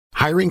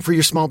Hiring for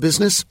your small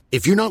business?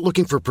 If you're not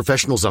looking for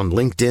professionals on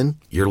LinkedIn,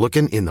 you're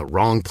looking in the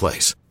wrong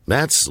place.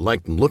 That's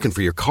like looking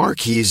for your car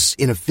keys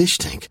in a fish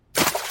tank.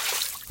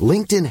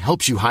 LinkedIn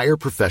helps you hire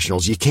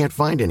professionals you can't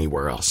find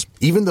anywhere else,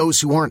 even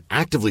those who aren't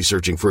actively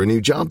searching for a new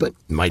job but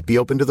might be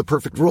open to the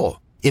perfect role.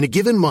 In a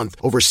given month,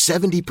 over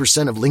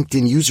 70% of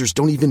LinkedIn users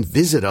don't even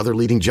visit other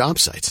leading job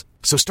sites.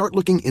 So start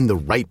looking in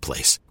the right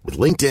place.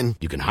 With LinkedIn,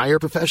 you can hire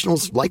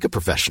professionals like a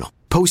professional.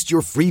 Post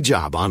your free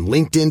job on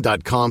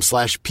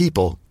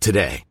linkedin.com/people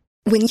today.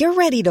 When you're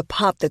ready to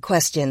pop the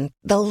question,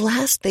 the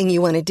last thing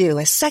you want to do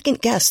is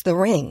second-guess the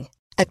ring.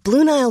 At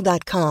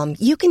BlueNile.com,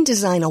 you can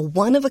design a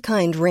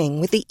one-of-a-kind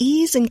ring with the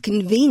ease and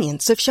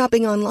convenience of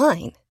shopping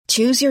online.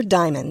 Choose your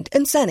diamond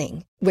and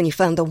setting. When you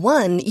find the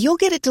one,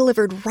 you'll get it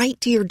delivered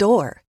right to your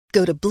door.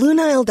 Go to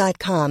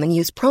BlueNile.com and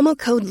use promo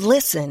code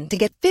LISTEN to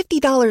get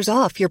 $50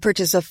 off your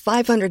purchase of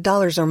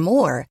 $500 or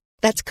more.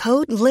 That's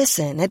code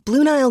LISTEN at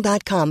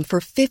BlueNile.com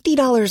for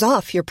 $50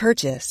 off your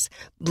purchase.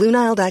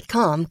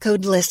 BlueNile.com,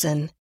 code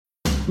LISTEN.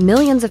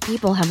 Millions of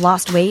people have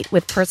lost weight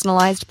with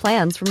personalized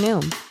plans from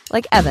Noom.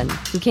 Like Evan,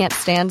 who can't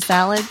stand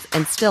salads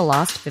and still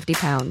lost 50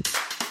 pounds.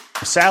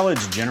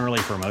 Salads generally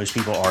for most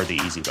people are the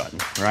easy button,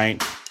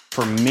 right?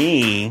 For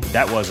me,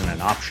 that wasn't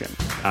an option.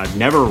 I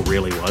never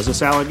really was a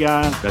salad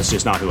guy. That's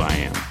just not who I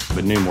am.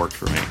 But Noom worked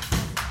for me.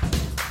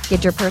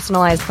 Get your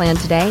personalized plan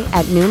today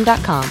at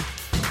Noom.com.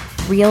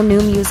 Real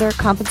Noom user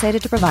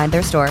compensated to provide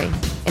their story.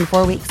 In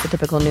 4 weeks, the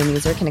typical Noom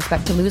user can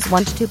expect to lose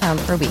 1 to 2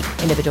 pounds per week.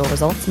 Individual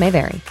results may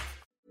vary.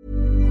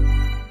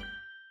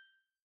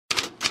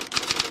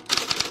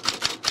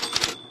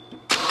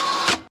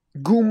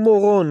 God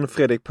morgon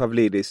Fredrik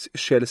Pavlidis.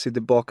 Chelsea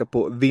tillbaka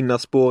på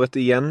vinnarspåret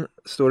igen.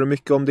 Står det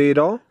mycket om det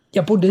idag?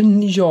 Ja, både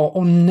ja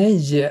och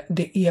nej.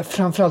 Det är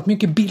framförallt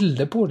mycket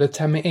bilder på det.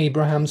 Tammy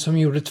Abraham som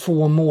gjorde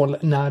 2 mål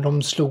när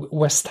de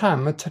slog West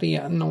Ham med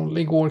 3-0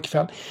 igår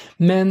kväll.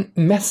 Men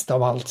mest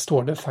av allt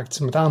står det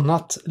faktiskt om ett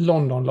annat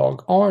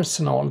Londonlag,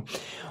 Arsenal.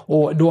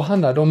 Och då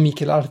handlar det om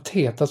Mikel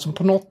Arteta som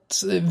på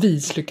något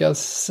vis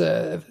lyckas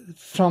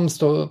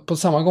framstå på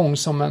samma gång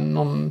som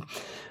någon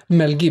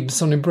Mel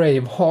Gibson i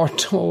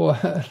Braveheart och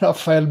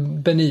Rafael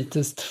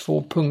Benitez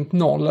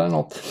 2.0 eller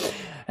något.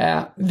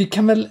 Vi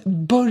kan väl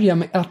börja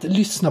med att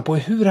lyssna på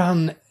hur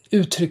han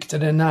uttryckte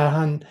det när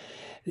han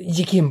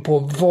gick in på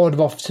vad det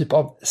var för typ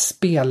av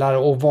spelare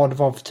och vad det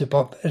var för typ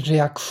av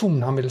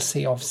reaktion han vill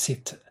se av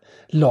sitt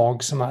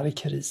lag som är i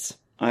kris.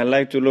 I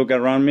like to look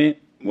around me,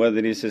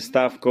 whether it's a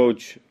staff,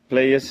 coach,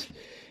 players,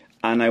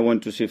 and I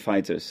want to see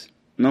fighters.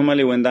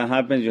 Normally when that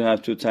happens you have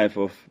 2 types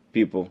of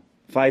people,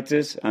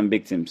 fighters and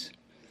victims.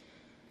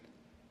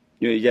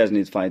 You just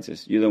need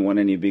fighters. You don't want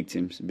any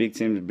victims.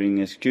 Victims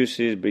bring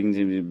excuses,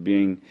 victims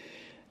bring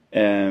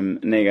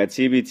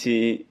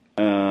negativity,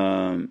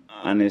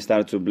 and they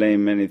start to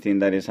blame anything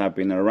that is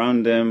happening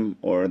around them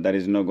or that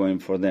is not going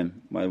for them.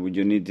 But what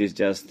you need is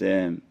just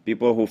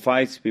people who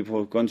fight, people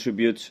who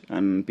contribute,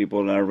 and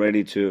people are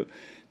ready to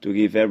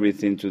give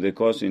everything to the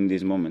cause in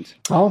this moment.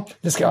 Ja,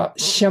 det ska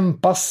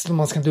kämpas.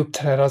 Man ska inte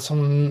uppträda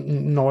som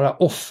några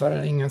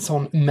offer. Ingen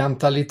sån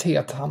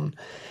mentalitet.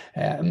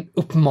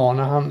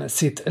 Uppmanar han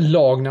sitt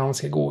lag när de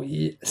ska gå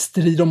i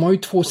strid. De har ju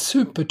 2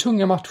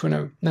 supertunga matcher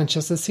nu.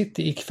 Manchester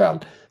City ikväll,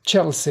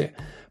 Chelsea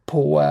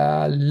på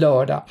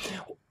lördag.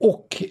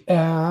 Och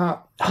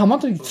han var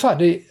inte riktigt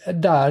färdig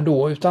där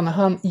då, utan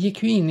han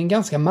gick ju in i en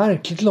ganska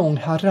märkligt lång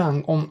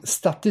harang om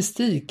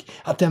statistik.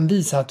 Att den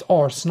visar att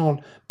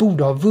Arsenal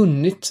borde ha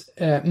vunnit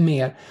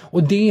mer.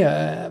 Och det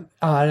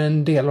är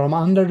en del av de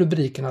andra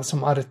rubrikerna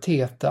som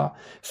Arteta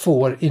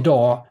får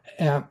idag.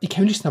 Vi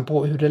kan ju lyssna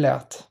på hur det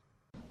lät.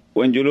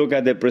 When you look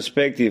at the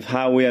perspective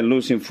how we are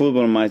losing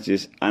football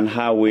matches and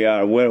how we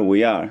are where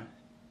we are,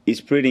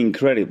 it's pretty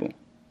incredible.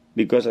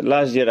 Because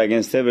last year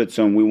against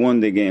Everton we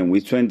won the game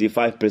with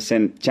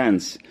 25%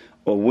 chance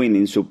of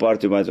winning,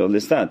 supported by all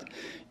the stat.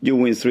 You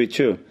win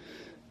 3-2.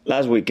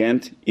 Last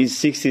weekend is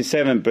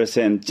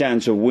 67%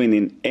 chance of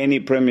winning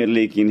any Premier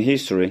League in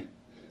history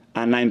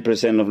and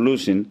 9% of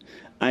losing,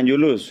 and you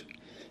lose.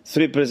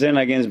 3%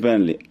 against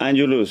Burnley, and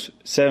you lose.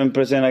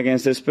 7%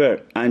 against the Spurs,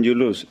 and you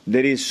lose.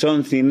 There is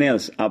something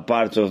else a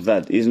part of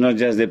that. It's not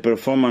just the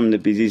performance on the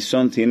pitch, it's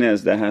something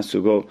else that has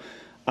to go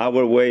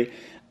our way,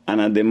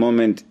 and at the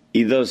moment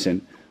it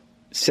doesn't.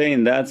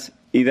 Saying that,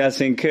 it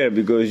doesn't care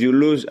because you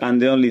lose,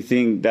 and the only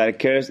thing that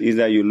cares is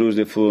that you lose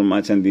the full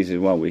match, and this is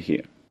why we're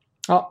here.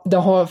 Ja, det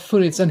har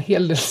funnits en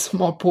hel del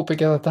som har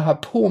påpekat att det här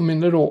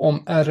påminner då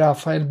om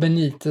Rafael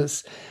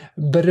Benitez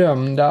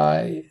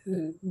berömda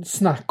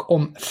snack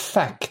om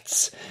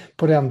facts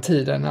på den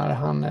tiden när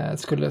han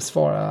skulle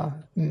svara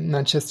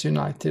Manchester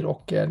United,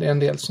 och det är en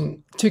del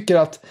som tycker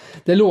att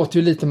det låter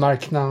ju lite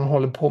märkligt när han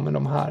håller på med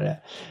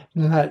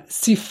den här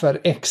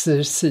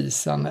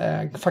sifferexercisen.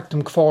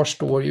 Faktum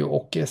kvarstår ju,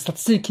 och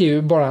statistik är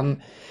ju bara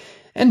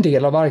en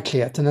del av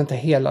verkligheten, inte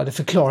hela. Det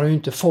förklarar ju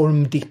inte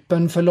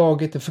formdippen för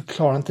laget, det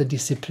förklarar inte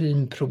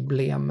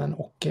disciplinproblemen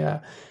och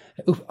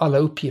alla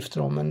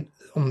uppgifter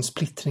om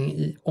splittring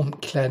i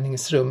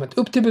omklädningsrummet.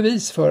 Upp till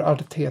bevis för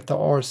Arteta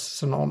och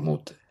Arsenal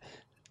mot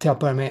till att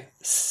börja med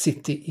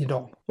City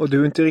idag. Och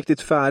du är inte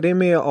riktigt färdig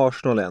med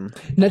Arsenal än?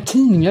 När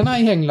tidningarna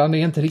i England är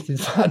inte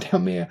riktigt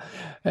färdiga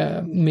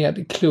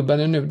med klubben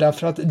ännu,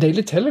 därför att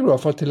Daily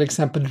Telegraph har till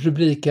exempel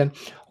rubriken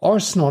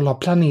Arsenal har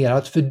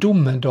planerat för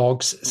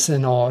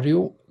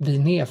domedagsscenario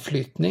vid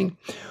nedflyttning.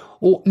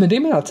 Och med det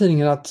menar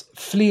tidningen att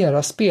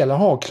flera spelare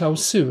har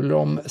klausuler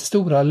om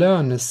stora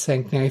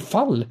lönesänkningar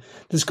ifall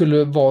det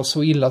skulle vara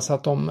så illa så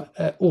att de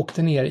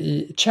åkte ner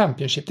i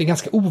Championship. Det är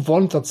ganska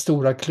ovanligt att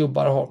stora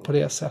klubbar har på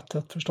det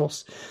sättet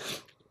förstås.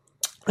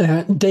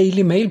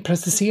 Daily Mail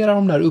preciserar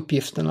de där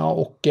uppgifterna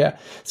och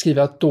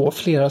skriver att då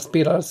flera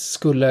spelare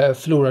skulle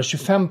förlora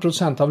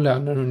 25% av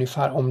lönen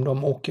ungefär om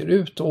de åker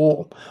ut.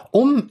 Och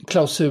om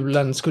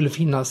klausulen skulle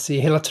finnas i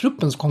hela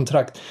truppens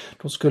kontrakt,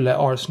 då skulle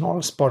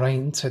Arsenal spara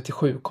in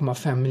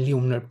 37,5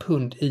 miljoner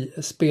pund i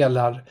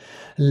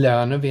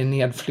spelarlöner vid en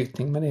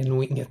nedflyttning, men det är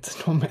nog inget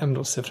de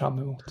ändå ser fram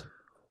emot.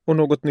 Och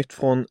något nytt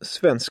från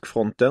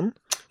svenskfronten?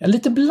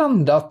 Lite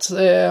blandat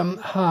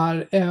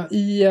här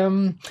i...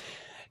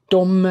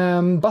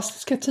 De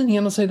baskiska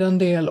tidningarna säger en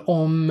del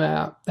om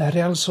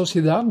Real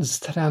Sociedads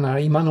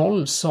tränare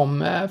Imanol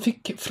som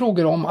fick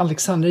frågor om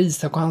Alexander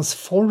Isak och hans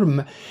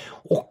form.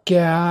 Och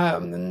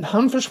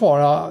han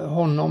försvarar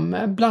honom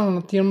bland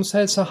annat genom att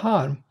säga så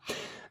här.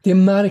 Det är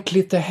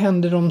märkligt, det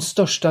händer de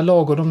största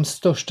lag och de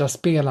största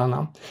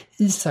spelarna.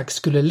 Isak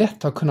skulle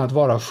lätt ha kunnat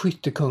vara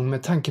skyttekung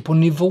med tanke på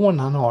nivån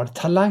han har,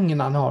 talangen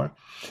han har.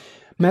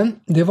 Men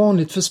det är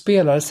vanligt för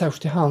spelare,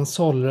 särskilt i hans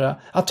ålder,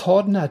 att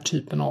ha den här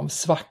typen av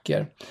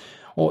svackor.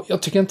 Och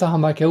jag tycker inte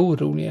han verkar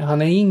orolig.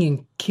 Han är ingen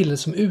kille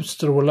som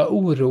utstrålar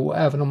oro,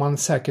 även om han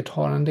säkert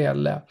har en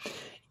del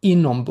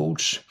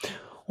inombords.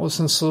 Och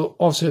sen så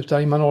avslutar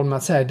Imanol med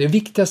att säga det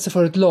viktigaste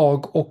för ett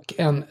lag och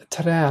en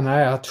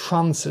tränare är att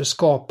chanser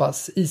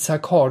skapas.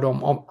 Isak har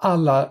dem av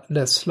alla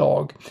dess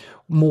slag.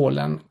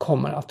 Målen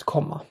kommer att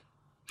komma.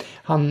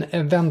 Han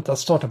väntas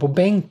starta på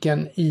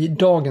bänken i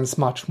dagens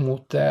match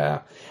mot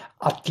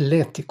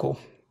Atletico.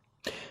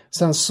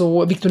 Sen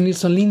så Victor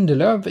Nilsson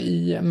Lindelöf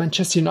i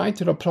Manchester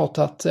United har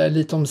pratat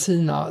lite om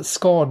sina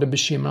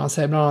skadebekymmer. Han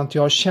säger bland annat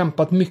jag har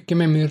kämpat mycket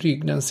med min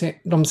rygg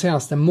de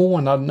senaste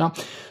månaderna,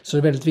 så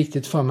det är väldigt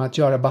viktigt för mig att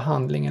göra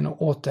behandlingen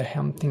och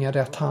återhämtningen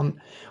rätt. Han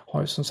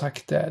har ju som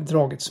sagt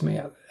dragits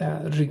med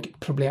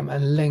ryggproblem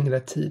en längre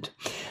tid.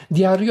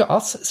 Diario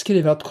AS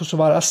skriver att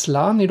Kosovare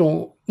Asllani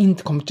då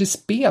inte kommer till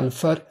spel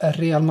för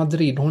Real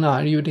Madrid. Hon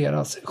är ju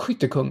deras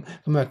skyttekung.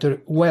 De möter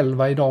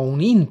Huelva idag.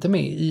 Hon är inte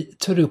med i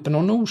truppen.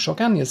 Någon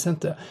orsak anges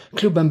inte.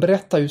 Klubben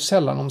berättar ju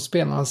sällan om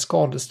spelarnas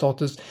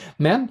skadestatus.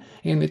 Men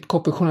enligt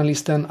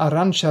KP-journalisten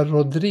Arantxa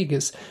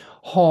Rodriguez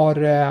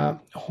har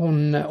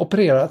hon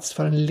opererats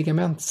för en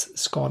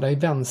ligamentsskada i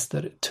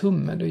vänster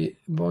tumme. Det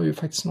var ju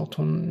faktiskt något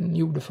hon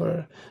gjorde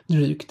för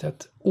drygt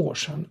ett år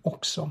sedan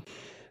också.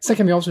 Sen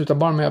kan vi avsluta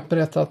bara med att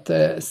berätta att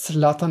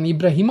Zlatan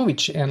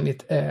Ibrahimovic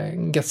enligt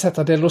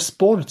Gazzetta dello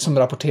Sport, som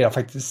rapporterar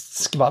faktiskt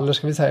skvaller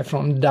ska vi säga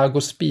från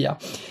Dagospia,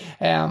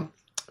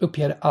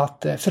 uppger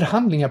att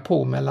förhandlingar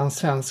på mellan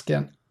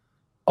svensken,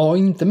 ja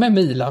inte med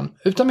Milan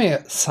utan med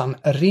San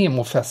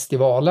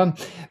Remo-festivalen.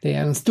 Det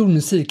är en stor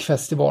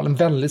musikfestival, en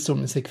väldigt stor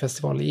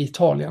musikfestival i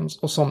Italien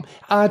och som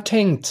är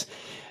tänkt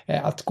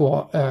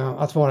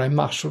att vara i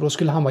mars, och då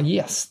skulle han vara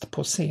gäst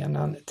på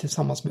scenen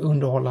tillsammans med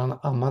underhållarna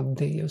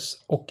Amadeus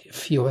och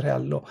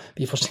Fiorello.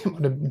 Vi får se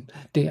vad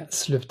det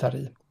slutar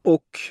i.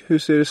 Och hur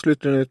ser det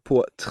slutligen ut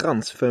på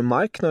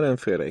transfermarknaden,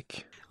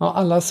 Fredrik? Ja,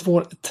 allas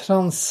vår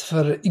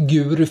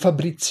transferguru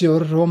Fabrizio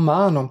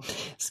Romano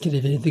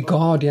skriver i The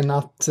Guardian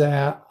att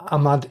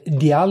Amad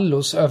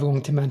Diallos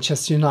övergång till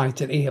Manchester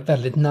United är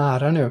väldigt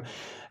nära nu.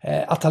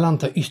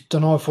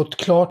 Atalanta-yttern har fått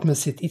klart med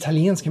sitt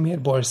italienska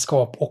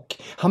medborgarskap och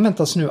han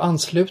väntas nu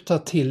ansluta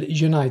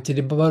till United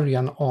i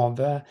början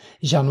av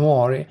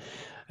januari.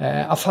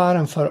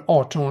 Affären för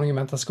 18-åringen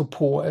väntas gå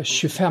på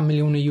 25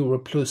 miljoner euro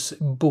plus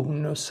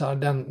bonusar.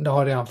 Det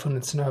har redan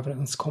funnits en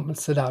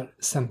överenskommelse där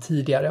sedan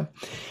tidigare.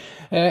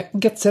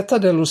 Gazzetta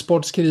dello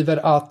Sport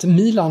skriver att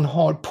Milan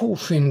har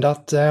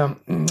påskyndat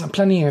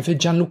planeringen för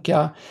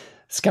Gianluca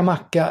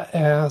Scamacca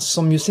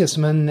som ju ses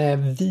som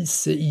en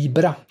vice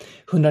Ibra,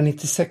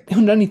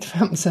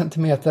 195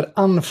 cm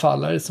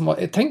anfallare som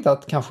var tänkt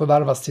att kanske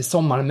värvas till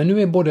sommaren, men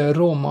nu är både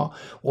Roma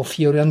och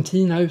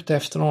Fiorentina ute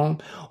efter honom,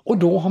 och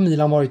då har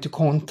Milan varit i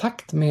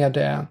kontakt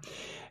med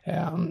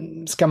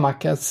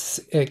Scamaccas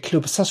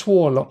klubb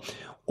Sassuolo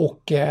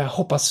och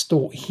hoppas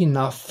då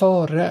hinna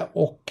före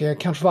och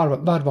kanske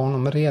värva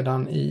honom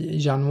redan i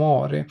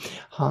januari.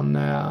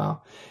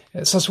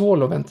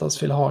 Sassuolo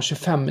väntas vilja ha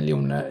 25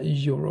 miljoner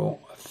euro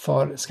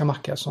för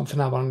Scamacca som för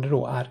närvarande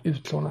då är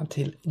utlånad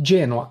till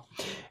Genoa.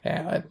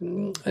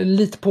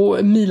 Lite på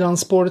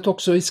Milan-spåret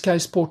också i Sky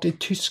Sport i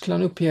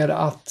Tyskland uppger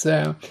att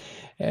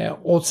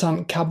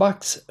Ozan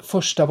Kabaks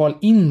första val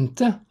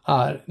inte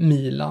är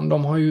Milan.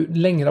 De har ju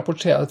länge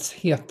rapporterats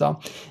heta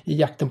i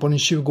jakten på den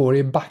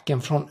 20-årige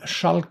backen från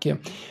Schalke.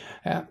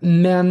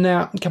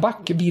 Men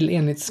Kabak vill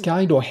enligt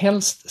Sky då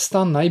helst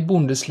stanna i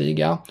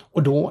Bundesliga,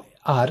 och då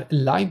är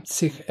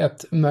Leipzig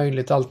ett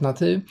möjligt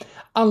alternativ.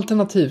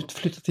 Alternativt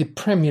flytta till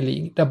Premier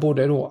League där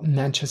både då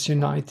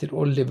Manchester United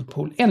och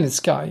Liverpool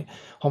enligt Sky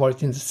har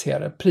varit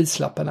intresserade.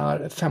 Prislappen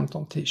är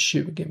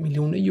 15-20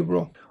 miljoner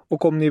euro.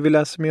 Och om ni vill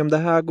läsa mer om det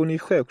här går ni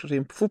självklart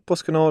in på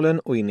Fotbollskanalen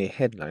och in i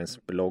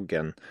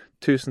Headlines-bloggen.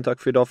 Tusen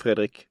tack för idag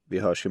Fredrik, vi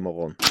hörs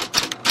imorgon.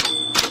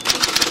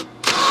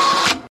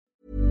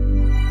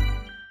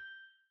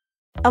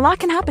 A lot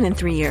can happen in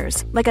 3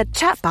 years, like a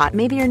chatbot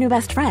may be your new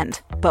best friend.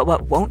 But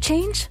what won't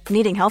change?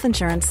 Needing health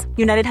insurance.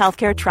 United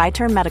Healthcare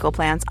Tri-Term Medical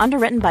Plans,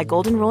 underwritten by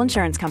Golden Rule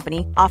Insurance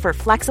Company, offer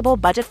flexible,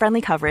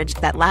 budget-friendly coverage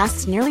that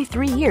lasts nearly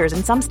 3 years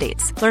in some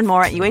states. Learn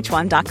more at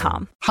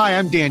uh1.com. Hi,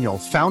 I'm Daniel,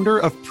 founder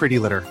of Pretty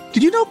Litter.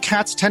 Did you know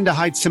cats tend to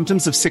hide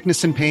symptoms of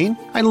sickness and pain?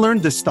 I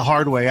learned this the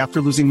hard way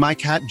after losing my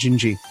cat,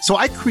 Gingy. So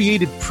I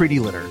created Pretty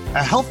Litter,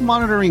 a health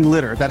monitoring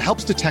litter that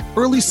helps detect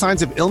early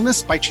signs of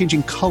illness by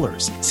changing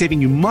colors,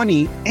 saving you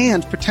money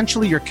and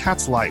potentially your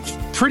cat's life.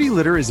 Pretty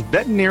Litter is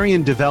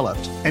veterinarian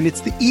developed, and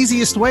it's the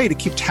easiest way to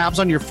keep tabs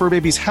on your fur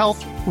baby's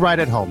health right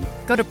at home.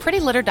 Go to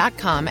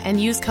prettylitter.com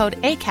and use code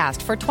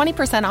ACAST for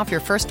 20% off your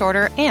first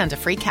order and a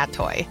free cat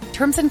toy.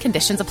 Terms and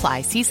conditions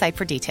apply. See site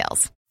for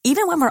details.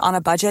 Even when we're on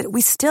a budget,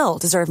 we still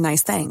deserve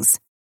nice things.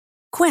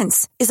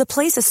 Quince is a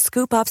place to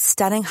scoop up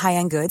stunning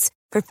high-end goods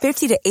for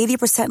 50 to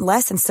 80%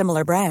 less than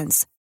similar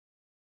brands.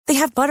 They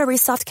have buttery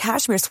soft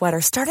cashmere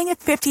sweaters starting at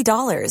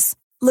 $50,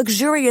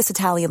 luxurious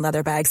Italian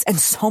leather bags, and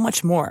so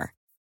much more.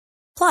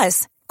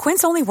 Plus,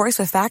 Quince only works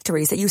with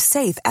factories that use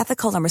safe,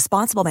 ethical, and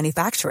responsible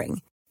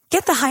manufacturing.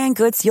 Get the high-end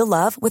goods you'll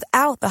love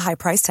without the high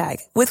price tag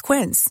with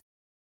Quince.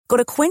 Go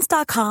to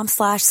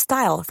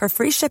quince.com/style for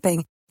free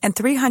shipping and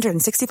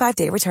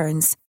 365-day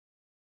returns.